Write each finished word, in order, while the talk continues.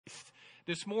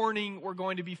This morning, we're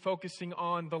going to be focusing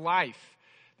on the life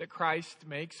that Christ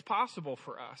makes possible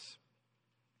for us.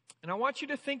 And I want you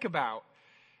to think about,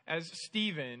 as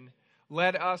Stephen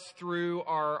led us through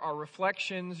our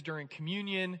reflections during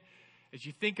communion, as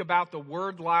you think about the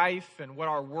word life and what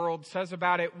our world says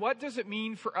about it, what does it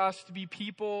mean for us to be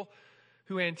people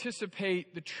who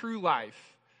anticipate the true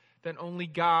life that only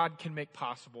God can make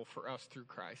possible for us through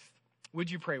Christ? Would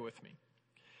you pray with me?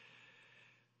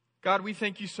 God, we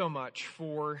thank you so much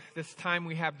for this time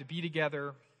we have to be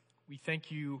together. We thank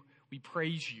you, we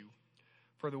praise you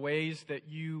for the ways that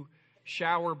you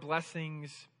shower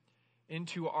blessings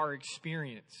into our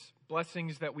experience,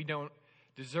 blessings that we don't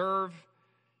deserve,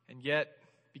 and yet,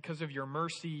 because of your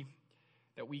mercy,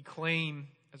 that we claim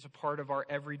as a part of our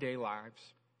everyday lives.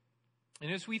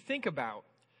 And as we think about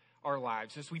our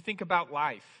lives, as we think about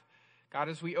life, God,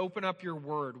 as we open up your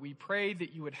word, we pray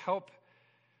that you would help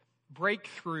break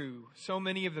through so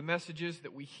many of the messages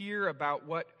that we hear about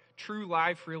what true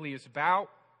life really is about,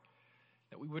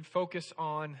 that we would focus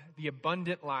on the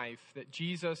abundant life that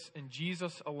Jesus and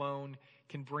Jesus alone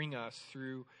can bring us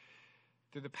through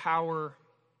the power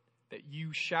that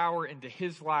you shower into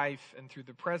his life and through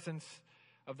the presence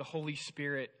of the Holy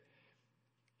Spirit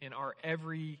in our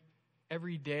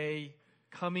everyday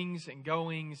comings and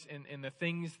goings and the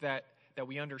things that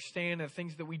we understand and the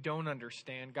things that we don't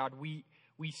understand. God, we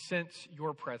sense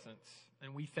your presence,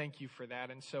 and we thank you for that.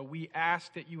 And so we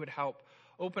ask that you would help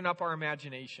open up our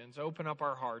imaginations, open up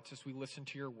our hearts as we listen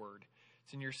to your word.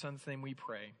 It's in your Son's name we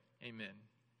pray. Amen.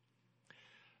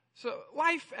 So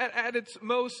life at its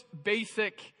most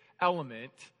basic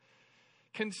element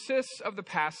consists of the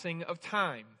passing of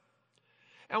time.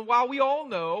 And while we all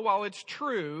know, while it's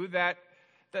true that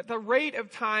the rate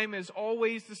of time is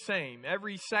always the same,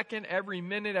 every second, every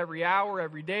minute, every hour,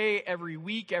 every day, every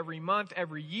week, every month,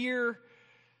 every year,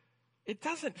 it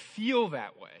doesn't feel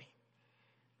that way.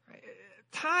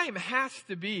 Time has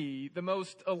to be the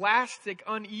most elastic,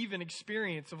 uneven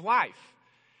experience of life.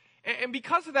 And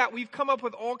because of that, we've come up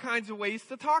with all kinds of ways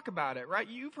to talk about it, right?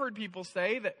 You've heard people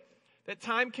say that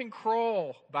time can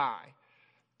crawl by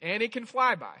and it can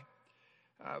fly by.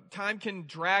 Time can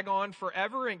drag on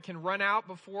forever and can run out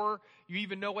before you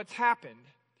even know what's happened.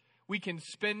 We can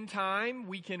spend time,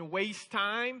 we can waste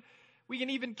time, we can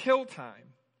even kill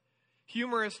time.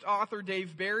 Humorist author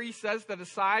Dave Barry says that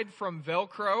aside from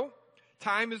Velcro,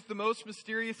 time is the most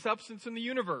mysterious substance in the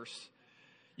universe.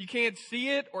 You can't see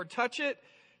it or touch it,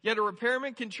 yet a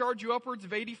repairman can charge you upwards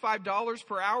of $85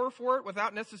 per hour for it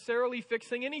without necessarily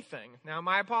fixing anything. Now,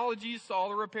 my apologies to all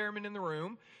the repairmen in the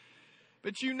room,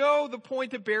 but you know the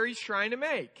point that Barry's trying to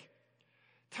make.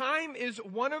 Time is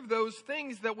one of those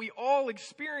things that we all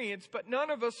experience, but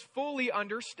none of us fully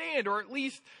understand, or at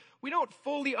least we don't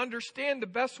fully understand the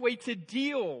best way to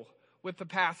deal with the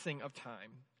passing of time.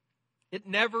 It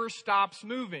never stops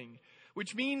moving,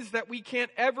 which means that we can't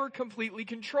ever completely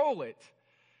control it.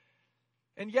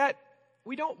 And yet,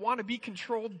 we don't want to be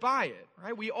controlled by it,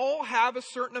 right? We all have a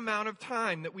certain amount of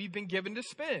time that we've been given to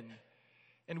spend.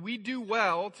 And we do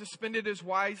well to spend it as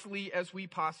wisely as we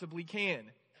possibly can.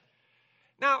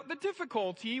 Now, the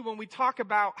difficulty when we talk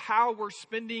about how we're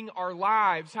spending our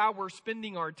lives, how we're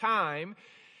spending our time,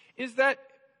 is that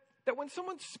when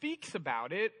someone speaks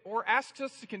about it or asks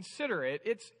us to consider it,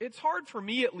 it's hard for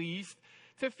me at least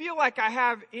to feel like I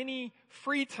have any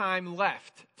free time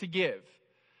left to give.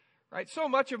 Right? So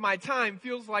much of my time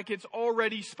feels like it's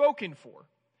already spoken for.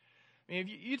 I mean,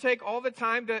 if you take all the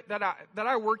time that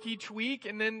I work each week,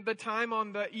 and then the time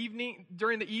on the evening,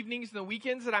 during the evenings and the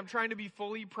weekends that I'm trying to be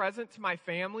fully present to my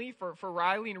family for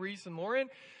Riley and Reese and Lauren,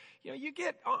 you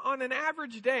get on an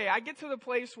average day, I get to the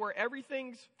place where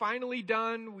everything's finally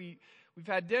done. We've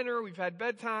had dinner, we've had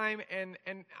bedtime, and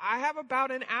I have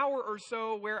about an hour or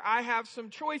so where I have some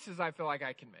choices I feel like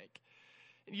I can make.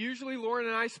 Usually Lauren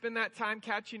and I spend that time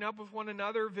catching up with one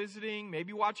another, visiting,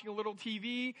 maybe watching a little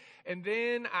TV, and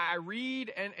then I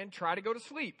read and try to go to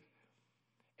sleep.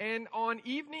 And on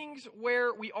evenings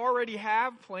where we already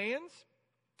have plans,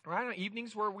 right, on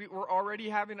evenings where we're already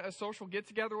having a social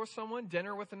get-together with someone,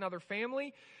 dinner with another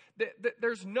family,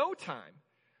 there's no time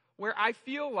where I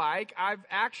feel like I've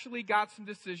actually got some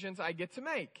decisions I get to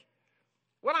make.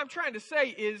 What I'm trying to say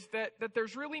is that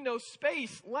there's really no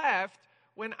space left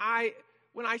when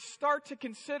I start to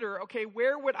consider, okay,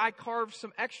 where would I carve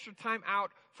some extra time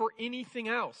out for anything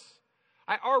else?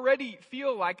 I already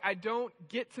feel like I don't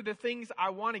get to the things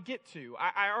I want to get to.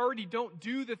 I already don't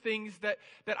do the things that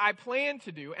I plan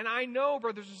to do. And I know,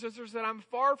 brothers and sisters, that I'm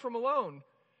far from alone.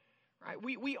 Right?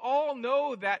 We all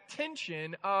know that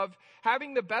tension of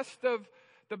having the best of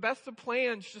the best of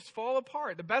plans just fall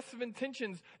apart. The best of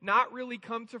intentions not really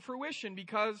come to fruition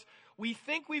because we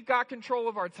think we've got control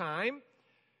of our time,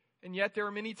 and yet there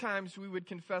are many times we would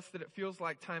confess that it feels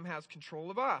like time has control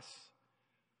of us.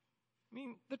 I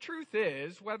mean, the truth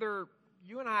is, whether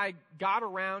you and I got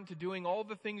around to doing all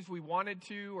the things we wanted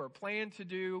to or planned to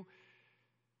do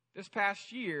this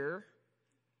past year,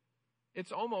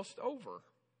 it's almost over.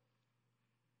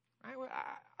 Right?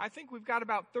 I think we've got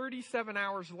about 37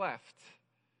 hours left,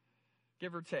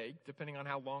 give or take, depending on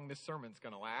how long this sermon's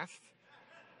going to last,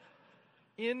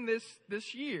 in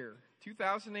this year,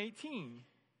 2018.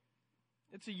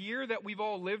 It's a year that we've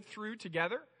all lived through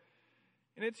together,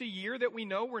 and it's a year that we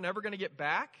know we're never going to get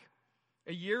back,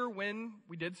 a year when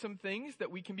we did some things that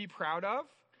we can be proud of,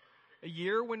 a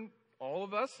year when all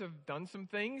of us have done some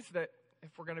things that,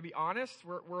 if we're going to be honest,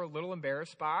 we're a little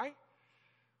embarrassed by.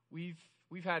 We've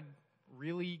had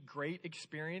really great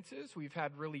experiences. We've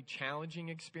had really challenging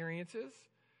experiences.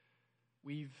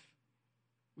 We've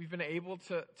been able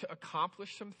to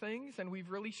accomplish some things, and we've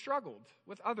really struggled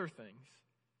with other things.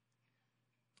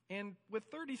 And with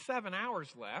 37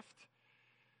 hours left,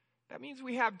 that means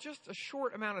we have just a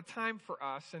short amount of time for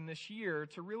us in this year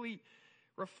to really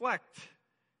reflect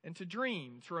and to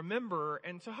dream, to remember,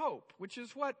 and to hope, which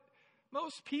is what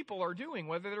most people are doing,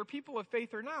 whether they're people of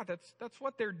faith or not. That's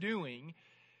what they're doing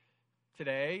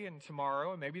today and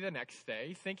tomorrow and maybe the next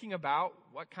day, thinking about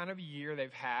what kind of a year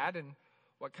they've had and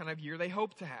what kind of year they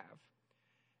hope to have.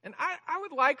 And I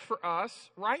would like for us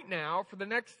right now, for the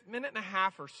next minute and a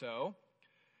half or so,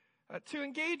 to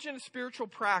engage in a spiritual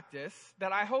practice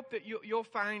that I hope that you'll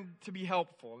find to be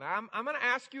helpful. Now, I'm going to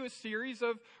ask you a series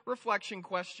of reflection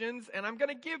questions, and I'm going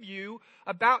to give you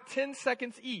about 10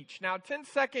 seconds each. Now, 10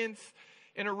 seconds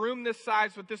in a room this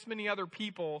size with this many other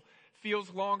people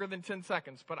feels longer than 10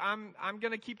 seconds, but I'm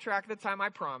going to keep track of the time, I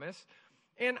promise.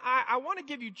 And I want to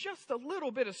give you just a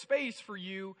little bit of space for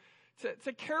you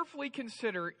to carefully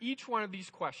consider each one of these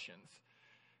questions.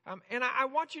 And I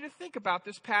want you to think about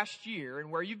this past year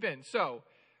and where you've been. So,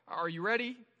 are you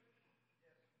ready?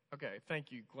 Okay,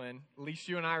 thank you, Glenn. At least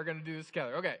you and I are going to do this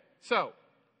together. Okay, so,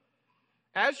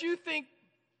 as you think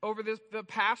over the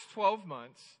past 12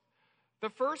 months,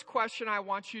 the first question I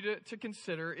want you to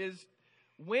consider is,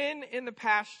 when in the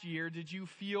past year did you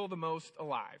feel the most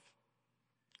alive?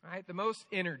 All right, the most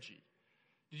energy?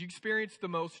 Did you experience the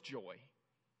most joy?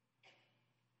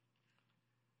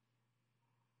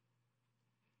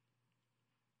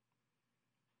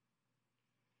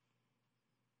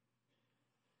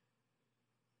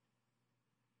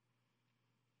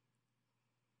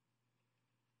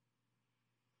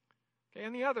 Okay,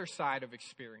 on the other side of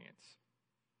experience,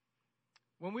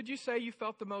 when would you say you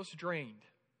felt the most drained?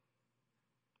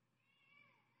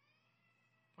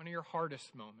 One of your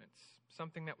hardest moments,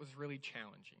 something that was really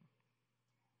challenging.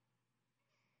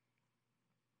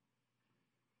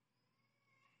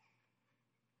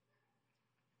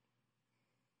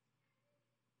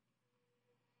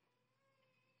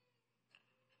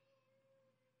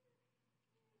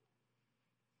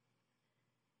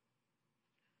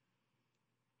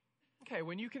 Okay,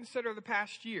 when you consider the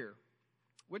past year,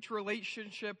 which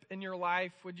relationship in your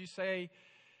life would you say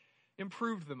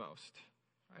improved the most?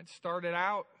 It started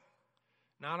out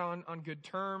not on good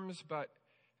terms, but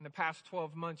in the past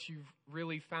 12 months, you've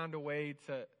really found a way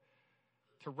to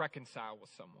reconcile with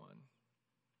someone.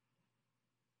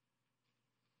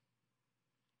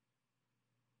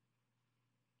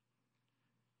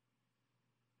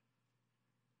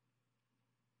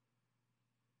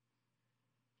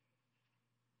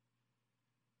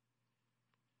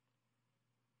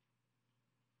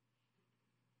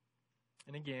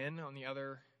 And again, on the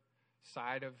other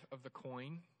side of the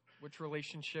coin, which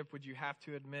relationship would you have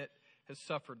to admit has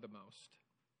suffered the most?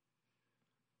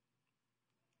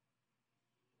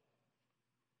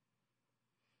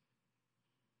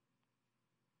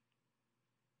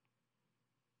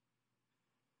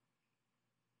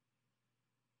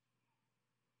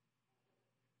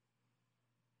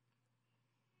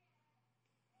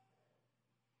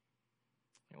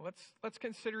 Let's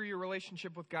consider your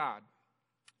relationship with God.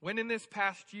 When in this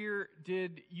past year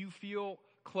did you feel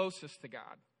closest to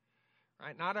God?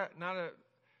 Right? Not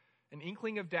an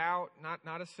inkling of doubt,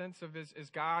 not a sense of is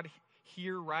God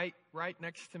here right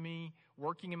next to me,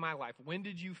 working in my life. When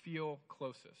did you feel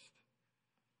closest?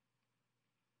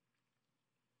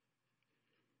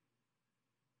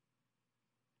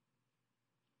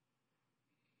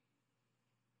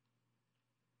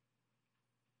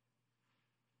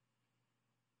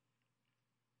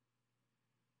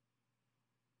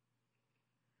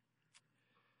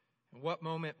 And what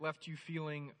moment left you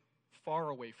feeling far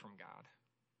away from God?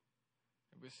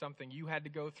 It was something you had to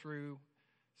go through,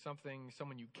 something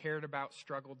someone you cared about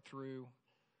struggled through.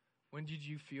 When did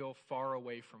you feel far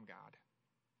away from God?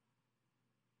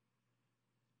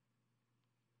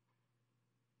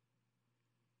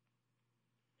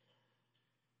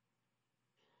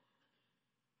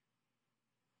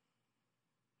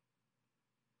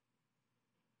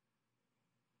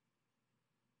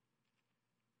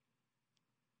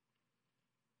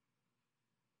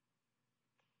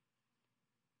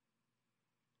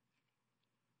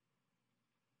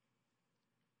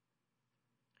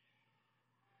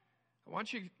 I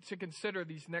want you to consider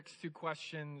these next two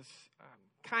questions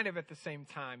kind of at the same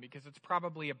time because it's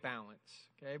probably a balance,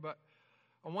 okay? But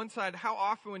on one side, how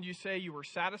often would you say you were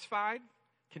satisfied,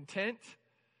 content,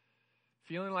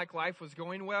 feeling like life was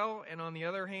going well? And on the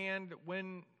other hand,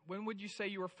 when would you say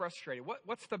you were frustrated?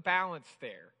 What's the balance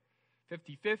there?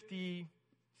 50-50,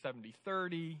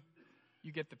 70-30?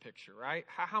 You get the picture, right?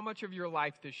 How much of your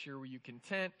life this year were you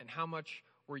content and how much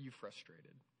were you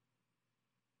frustrated?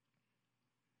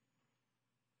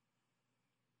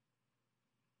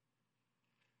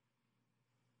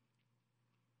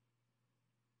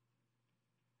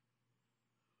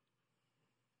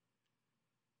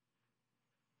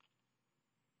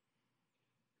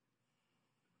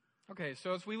 Okay,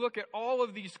 so as we look at all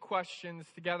of these questions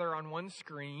together on one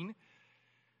screen,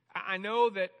 I know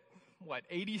that,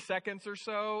 80 seconds or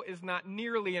so is not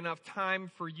nearly enough time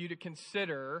for you to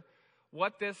consider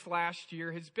what this last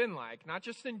year has been like, not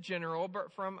just in general,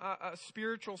 but from a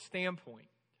spiritual standpoint.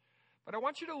 But I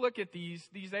want you to look at these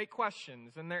 8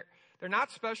 questions, and they're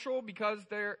not special because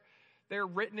they're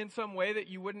written in some way that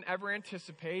you wouldn't ever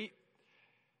anticipate.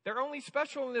 They're only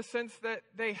special in the sense that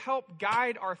they help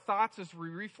guide our thoughts as we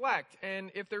reflect.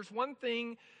 And if there's one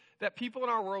thing that people in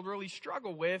our world really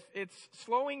struggle with, it's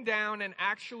slowing down and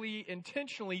actually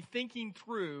intentionally thinking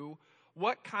through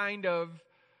what kind of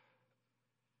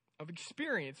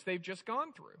experience they've just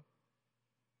gone through.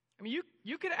 I mean,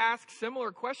 you could ask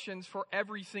similar questions for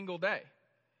every single day,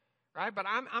 right? But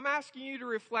I'm asking you to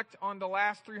reflect on the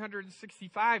last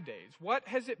 365 days. What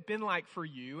has it been like for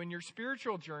you in your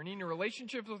spiritual journey, in your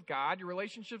relationships with God, your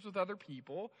relationships with other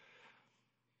people?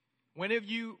 When have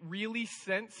you really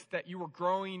sensed that you were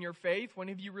growing in your faith? When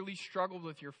have you really struggled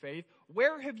with your faith?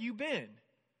 Where have you been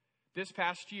this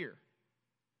past year?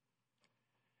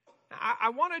 I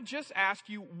want to just ask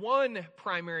you one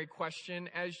primary question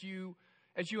as you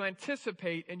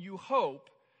anticipate and you hope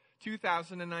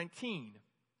 2019.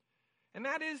 And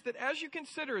that is that as you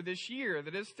consider this year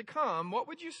that is to come, what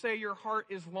would you say your heart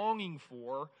is longing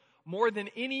for more than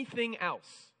anything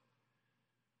else?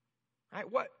 Right?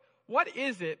 What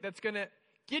is it that's going to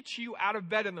get you out of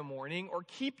bed in the morning or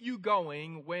keep you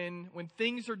going when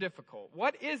things are difficult?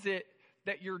 What is it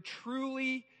that you're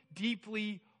truly,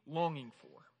 deeply longing for?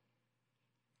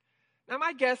 Now,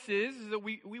 my guess is that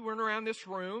we went around this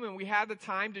room and we had the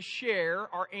time to share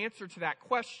our answer to that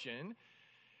question.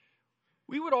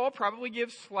 We would all probably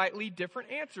give slightly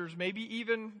different answers, maybe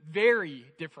even very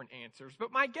different answers.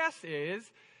 But my guess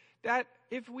is that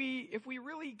if we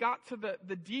really got to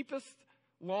the deepest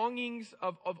longings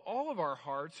of all of our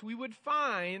hearts, we would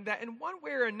find that in one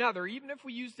way or another, even if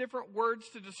we use different words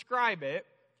to describe it,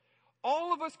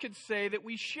 all of us could say that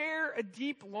we share a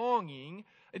deep longing,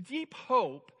 a deep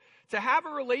hope to have a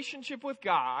relationship with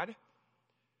God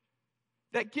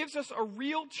that gives us a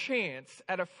real chance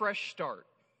at a fresh start.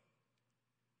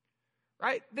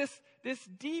 Right? This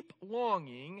deep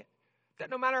longing that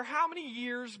no matter how many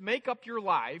years make up your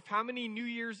life, how many New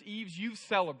Year's Eves you've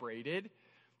celebrated,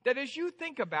 that as you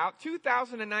think about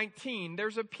 2019,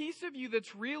 there's a piece of you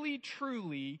that's really,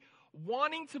 truly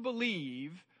wanting to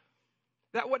believe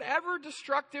that whatever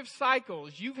destructive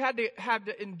cycles you've had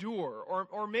to endure,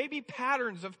 or maybe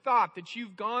patterns of thought that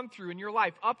you've gone through in your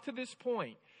life up to this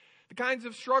point, the kinds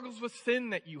of struggles with sin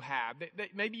that you have,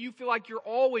 that maybe you feel like you're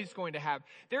always going to have,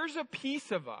 there's a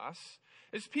piece of us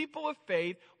as people of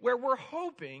faith where we're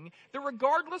hoping that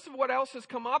regardless of what else has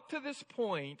come up to this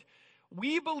point,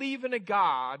 we believe in a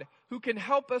God who can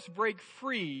help us break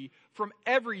free from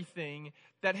everything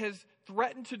that has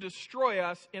threatened to destroy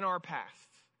us in our past.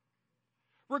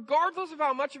 Regardless of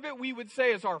how much of it we would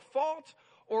say is our fault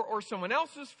or someone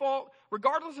else's fault,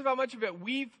 regardless of how much of it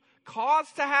we've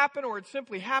caused to happen or it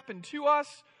simply happened to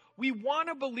us, we want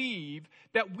to believe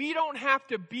that we don't have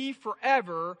to be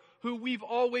forever who we've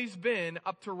always been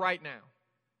up to right now.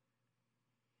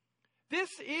 This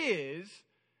is,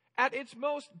 at its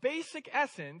most basic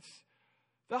essence,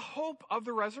 the hope of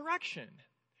the resurrection.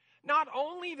 Not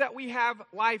only that we have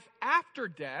life after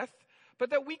death, but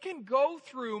that we can go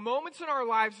through moments in our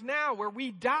lives now where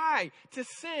we die to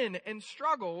sin and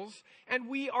struggles, and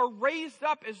we are raised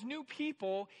up as new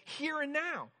people here and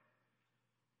now.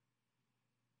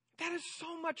 That is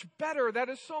so much better. That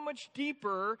is so much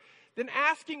deeper than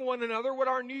asking one another what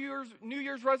our New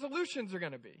Year's resolutions are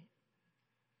going to be.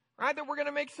 Right? That we're going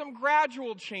to make some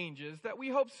gradual changes, that we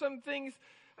hope some things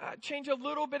change a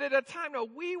little bit at a time. No,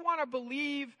 we want to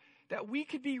believe that we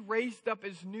could be raised up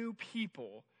as new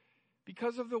people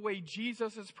because of the way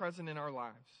Jesus is present in our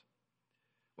lives.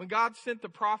 When God sent the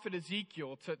prophet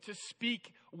Ezekiel to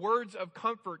speak words of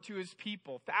comfort to his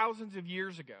people thousands of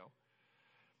years ago,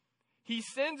 he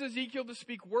sends Ezekiel to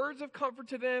speak words of comfort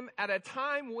to them at a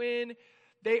time when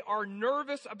they are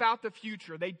nervous about the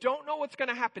future. They don't know what's going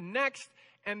to happen next,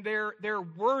 and they're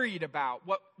worried about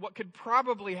what could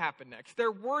probably happen next.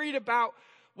 They're worried about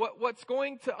what's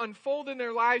going to unfold in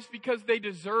their lives because they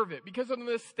deserve it, because of the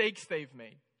mistakes they've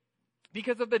made,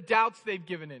 because of the doubts they've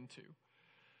given into.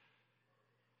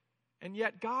 And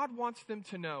yet God wants them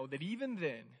to know that even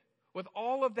then, with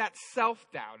all of that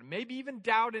self-doubt, and maybe even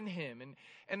doubt in Him,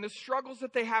 and the struggles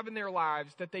that they have in their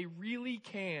lives, that they really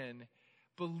can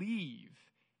believe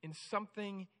in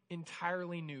something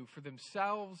entirely new for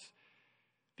themselves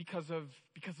because of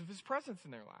His presence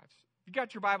in their lives. If you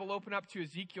got your Bible, open up to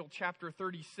Ezekiel chapter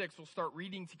 36. We'll start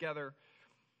reading together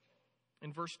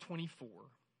in verse 24.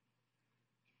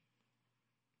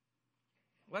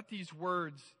 Let these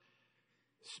words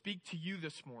speak to you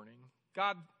this morning.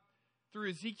 God, through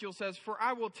Ezekiel, says, "For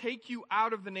I will take you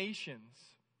out of the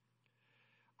nations.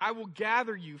 I will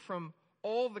gather you from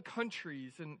all the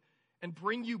countries and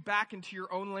bring you back into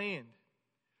your own land.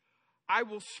 I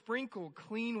will sprinkle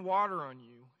clean water on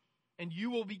you, and you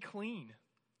will be clean.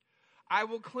 I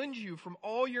will cleanse you from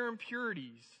all your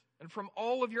impurities and from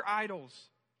all of your idols.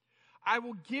 I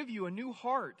will give you a new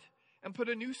heart and put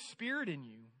a new spirit in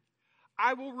you.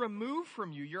 I will remove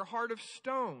from you your heart of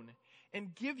stone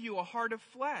and give you a heart of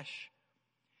flesh.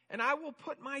 And I will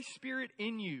put my spirit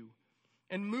in you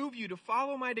and move you to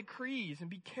follow my decrees and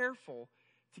be careful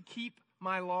to keep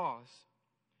my laws.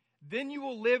 Then you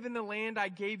will live in the land I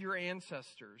gave your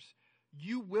ancestors.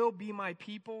 You will be my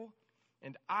people,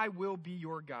 and I will be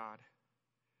your God."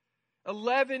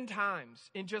 11 times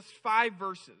in just 5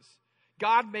 verses,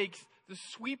 God makes the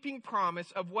sweeping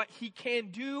promise of what He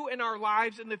can do in our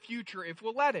lives in the future if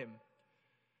we'll let Him.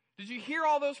 Did you hear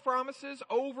all those promises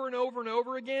over and over and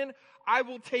over again? I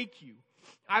will take you.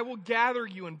 I will gather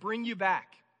you and bring you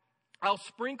back. I'll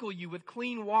sprinkle you with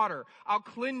clean water. I'll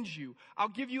cleanse you. I'll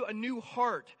give you a new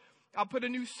heart. I'll put a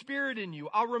new spirit in you.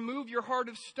 I'll remove your heart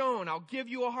of stone. I'll give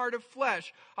you a heart of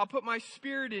flesh. I'll put my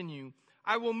spirit in you.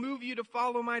 I will move you to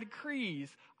follow my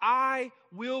decrees. I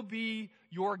will be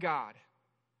your God.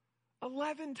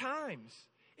 11 times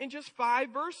in just 5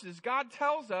 verses, God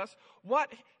tells us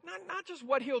what, not just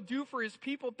what He'll do for His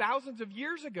people thousands of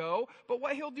years ago, but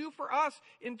what He'll do for us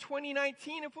in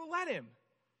 2019 if we'll let Him.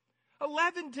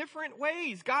 11 different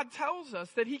ways God tells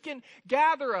us that He can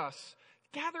gather us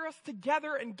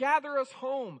together and gather us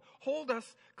home, hold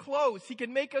us close. He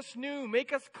can make us new,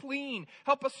 make us clean,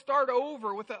 help us start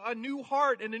over with a new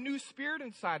heart and a new spirit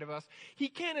inside of us. He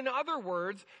can, in other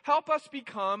words, help us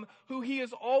become who He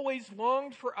has always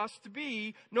longed for us to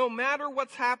be, no matter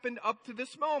what's happened up to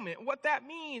this moment. What that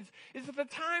means is that the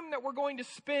time that we're going to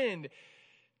spend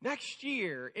next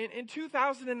year, in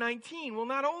 2019, will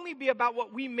not only be about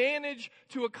what we manage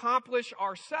to accomplish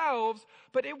ourselves,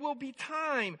 but it will be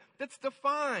time that's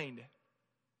defined,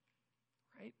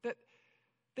 right? That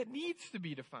needs to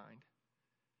be defined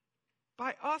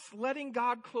by us letting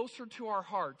God closer to our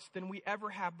hearts than we ever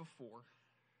have before.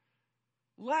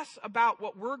 Less about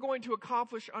what we're going to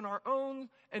accomplish on our own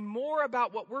and more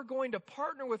about what we're going to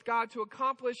partner with God to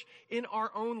accomplish in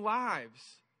our own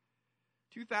lives.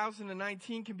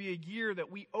 2019 can be a year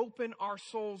that we open our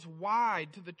souls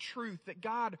wide to the truth that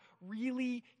God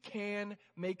really can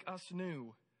make us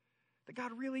new. That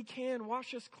God really can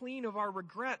wash us clean of our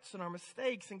regrets and our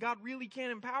mistakes. And God really can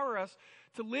empower us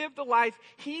to live the life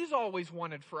He's always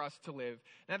wanted for us to live.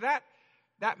 Now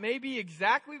that may be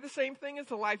exactly the same thing as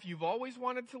the life you've always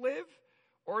wanted to live.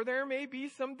 Or there may be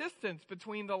some distance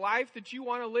between the life that you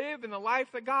want to live and the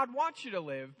life that God wants you to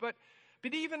live. But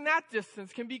even that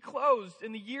distance can be closed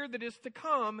in the year that is to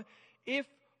come if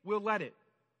we'll let it.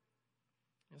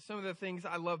 And some of the things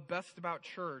I love best about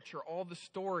church are all the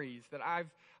stories that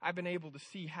I've been able to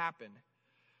see happen.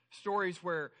 Stories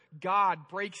where God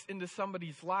breaks into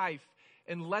somebody's life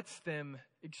and lets them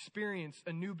experience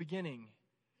a new beginning,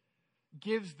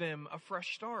 gives them a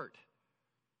fresh start.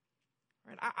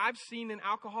 Right? I've seen an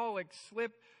alcoholic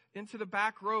slip into the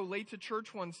back row late to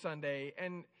church one Sunday,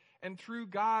 and and through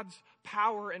God's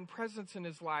power and presence in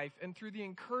his life, and through the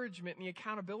encouragement and the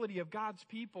accountability of God's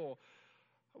people,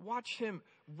 watch him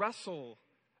wrestle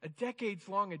a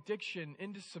decades-long addiction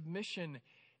into submission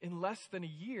in less than a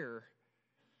year.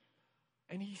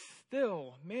 And he's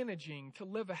still managing to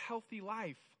live a healthy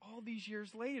life all these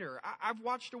years later. I've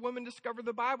watched a woman discover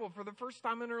the Bible for the first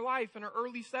time in her life in her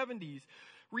early 70s,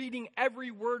 reading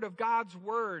every word of God's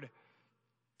word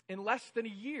in less than a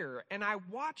year. And I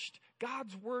watched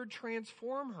God's word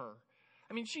transform her.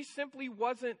 I mean, she simply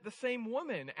wasn't the same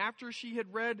woman after she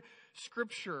had read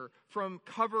Scripture from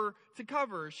cover to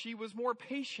cover. She was more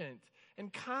patient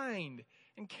and kind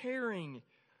and caring.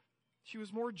 She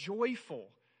was more joyful.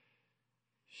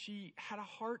 She had a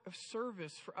heart of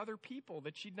service for other people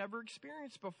that she'd never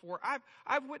experienced before.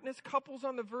 I've witnessed couples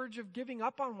on the verge of giving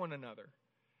up on one another,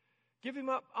 giving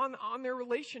up on their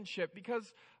relationship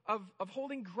because of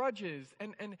holding grudges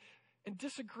and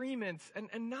disagreements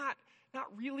and not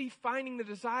really finding the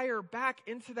desire back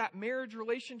into that marriage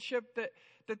relationship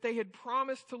that they had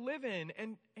promised to live in.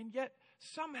 And yet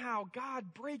somehow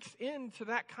God breaks into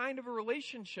that kind of a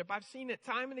relationship. I've seen it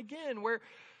time and again where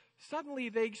suddenly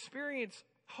they experience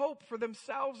hope for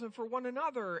themselves and for one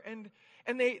another. And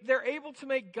they're able to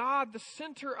make God the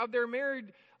center of their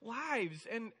married lives.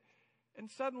 And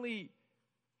suddenly,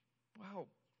 wow,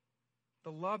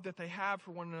 the love that they have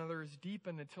for one another is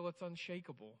deepened until it's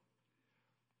unshakable.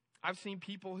 I've seen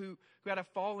people who had a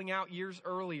falling out years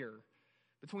earlier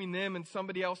between them and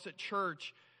somebody else at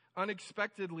church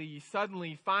unexpectedly,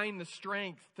 suddenly find the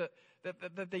strength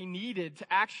that they needed to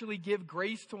actually give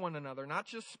grace to one another. Not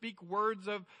just speak words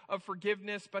of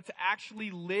forgiveness, but to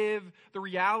actually live the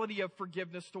reality of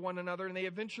forgiveness to one another. And they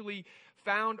eventually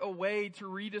found a way to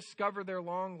rediscover their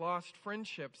long-lost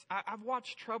friendships. I've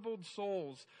watched troubled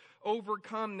souls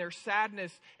overcome their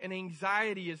sadness and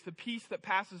anxiety as the peace that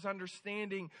passes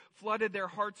understanding flooded their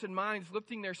hearts and minds,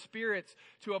 lifting their spirits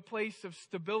to a place of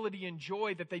stability and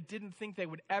joy that they didn't think they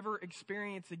would ever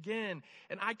experience again.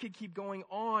 And I could keep going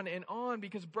on and on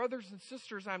because, brothers and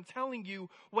sisters, I'm telling you,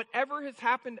 whatever has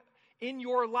happened in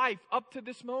your life up to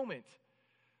this moment,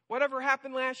 whatever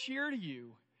happened last year to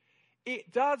you,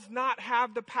 it does not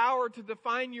have the power to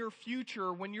define your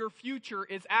future when your future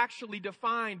is actually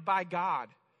defined by God.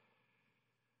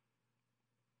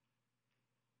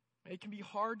 It can be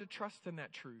hard to trust in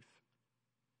that truth.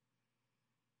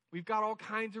 We've got all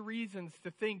kinds of reasons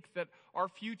to think that our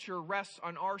future rests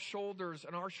on our shoulders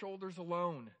and our shoulders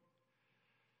alone.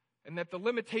 And that the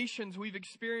limitations we've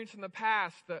experienced in the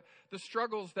past, the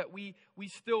struggles that we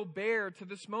still bear to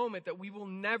this moment, that we will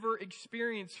never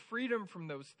experience freedom from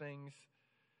those things.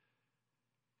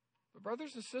 But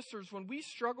brothers and sisters, when we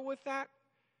struggle with that,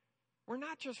 we're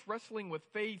not just wrestling with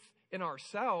faith in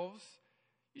ourselves.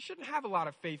 You shouldn't have a lot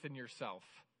of faith in yourself.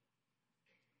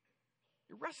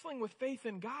 You're wrestling with faith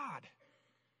in God.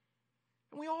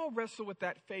 And we all wrestle with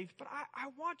that faith, but I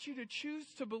want you to choose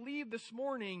to believe this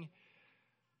morning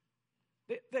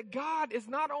that God is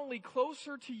not only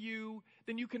closer to you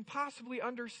than you can possibly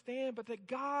understand, but that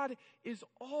God is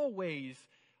always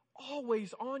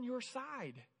on your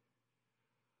side,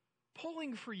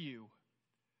 pulling for you,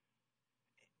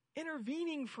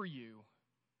 intervening for you,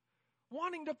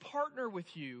 wanting to partner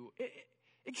with you,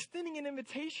 extending an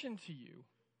invitation to you.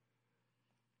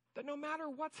 That no matter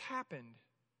what's happened,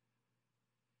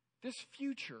 this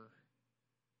future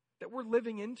that we're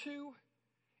living into,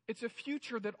 it's a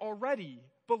future that already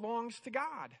belongs to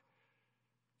God.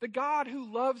 The God who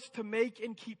loves to make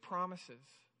and keep promises.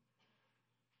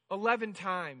 11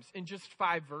 times in just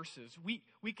 5 verses.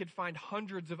 We could find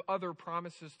hundreds of other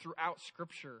promises throughout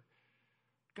Scripture.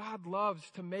 God loves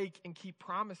to make and keep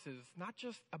promises, not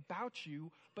just about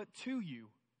you, but to you,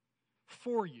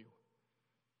 for you.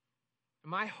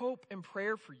 My hope and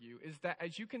prayer for you is that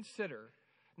as you consider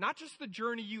not just the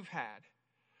journey you've had,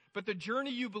 but the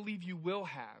journey you believe you will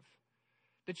have,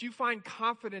 that you find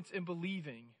confidence in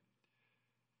believing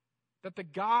that the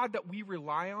God that we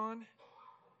rely on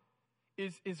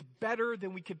is better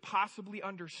than we could possibly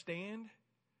understand,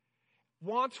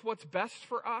 wants what's best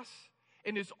for us,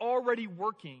 and is already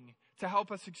working to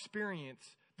help us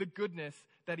experience the goodness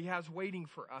that He has waiting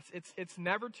for us. It's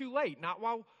never too late, not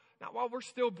while we're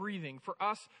still breathing, for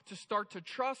us to start to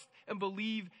trust and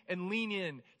believe and lean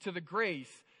in to the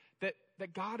grace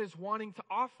that God is wanting to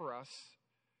offer us.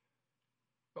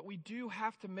 But we do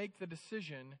have to make the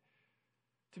decision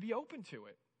to be open to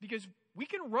it. Because we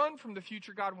can run from the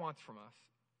future God wants from us.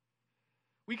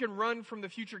 We can run from the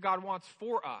future God wants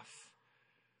for us.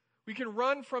 We can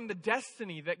run from the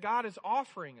destiny that God is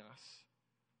offering us.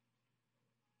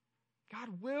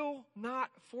 God will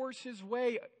not force His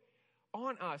way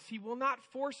on us. He will not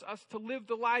force us to live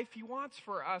the life He wants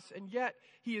for us, and yet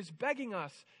He is begging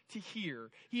us to hear.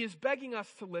 He is begging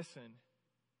us to listen.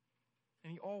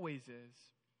 And He always is.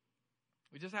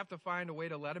 We just have to find a way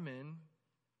to let Him in,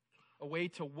 a way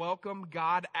to welcome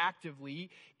God actively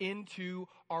into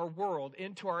our world,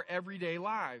 into our everyday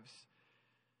lives.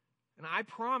 And I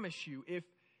promise you, if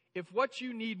what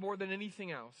you need more than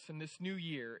anything else in this new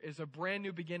year is a brand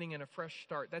new beginning and a fresh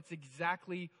start, that's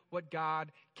exactly what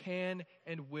God can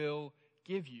and will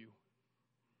give you.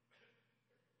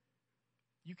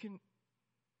 You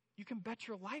can bet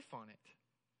your life on it.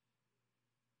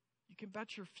 You can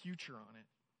bet your future on it.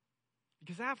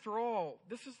 Because after all,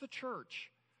 this is the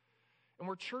church. And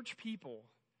we're church people.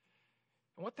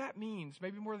 And what that means,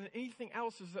 maybe more than anything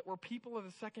else, is that we're people of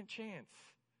the second chance.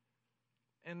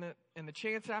 And the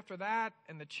chance after that,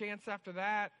 and the chance after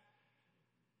that.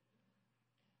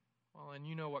 Well, and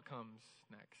you know what comes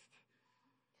next.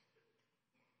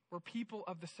 We're people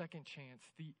of the second chance,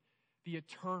 the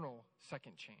eternal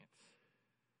second chance.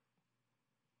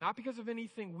 Not because of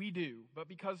anything we do, but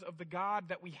because of the God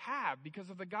that we have, because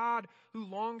of the God who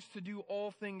longs to do all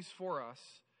things for us,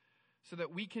 so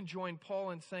that we can join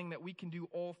Paul in saying that we can do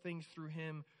all things through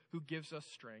Him who gives us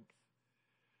strength.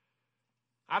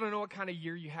 I don't know what kind of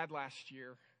year you had last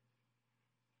year.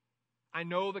 I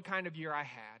know the kind of year I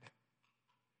had.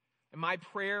 And my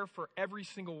prayer for every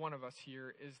single one of us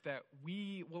here is that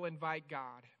we will invite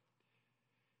God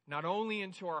not only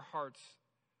into our hearts,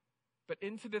 but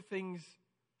into the things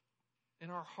in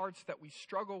our hearts that we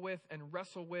struggle with and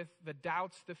wrestle with, the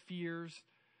doubts, the fears,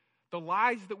 the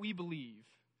lies that we believe,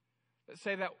 that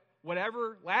say that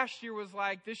whatever last year was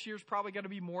like, this year's probably going to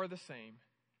be more of the same.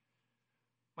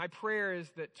 My prayer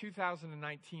is that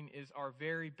 2019 is our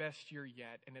very best year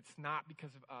yet, and it's not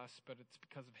because of us, but it's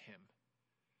because of Him.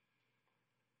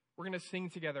 We're going to sing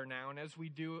together now, and as we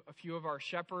do, a few of our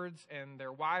shepherds and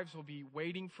their wives will be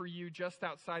waiting for you just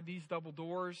outside these double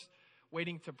doors,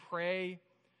 waiting to pray,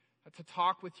 to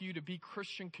talk with you, to be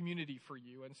Christian community for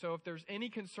you. And so if there's any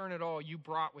concern at all you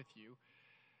brought with you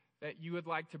that you would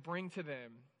like to bring to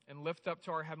them and lift up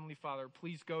to our Heavenly Father,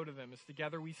 please go to them as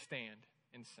together we stand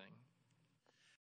and sing.